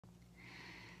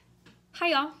Hi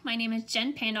y'all, my name is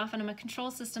Jen Pandoff and I'm a control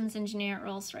systems engineer at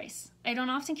Rolls-Royce. I don't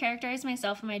often characterize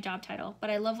myself in my job title, but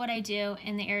I love what I do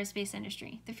in the aerospace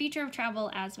industry, the future of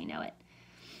travel as we know it.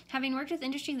 Having worked with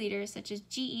industry leaders such as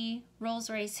GE,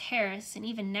 Rolls-Royce, Harris, and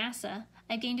even NASA,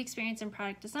 I've gained experience in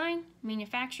product design,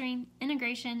 manufacturing,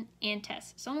 integration, and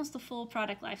test, so almost the full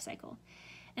product lifecycle.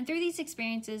 And through these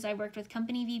experiences, I worked with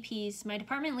company VPs, my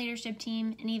department leadership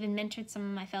team, and even mentored some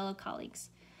of my fellow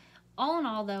colleagues. All in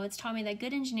all, though, it's taught me that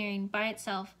good engineering by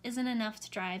itself isn't enough to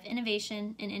drive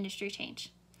innovation and industry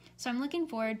change. So I'm looking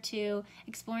forward to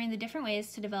exploring the different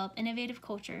ways to develop innovative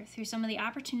culture through some of the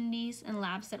opportunities and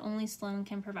labs that only Sloan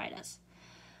can provide us.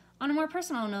 On a more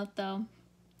personal note, though,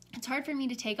 it's hard for me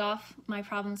to take off my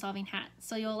problem-solving hat,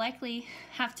 so you'll likely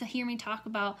have to hear me talk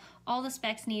about all the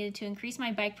specs needed to increase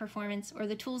my bike performance or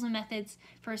the tools and methods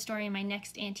for restoring my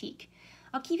next antique.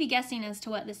 I'll keep you guessing as to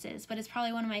what this is, but it's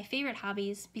probably one of my favorite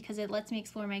hobbies because it lets me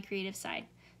explore my creative side,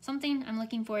 something I'm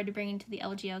looking forward to bringing to the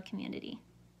LGO community.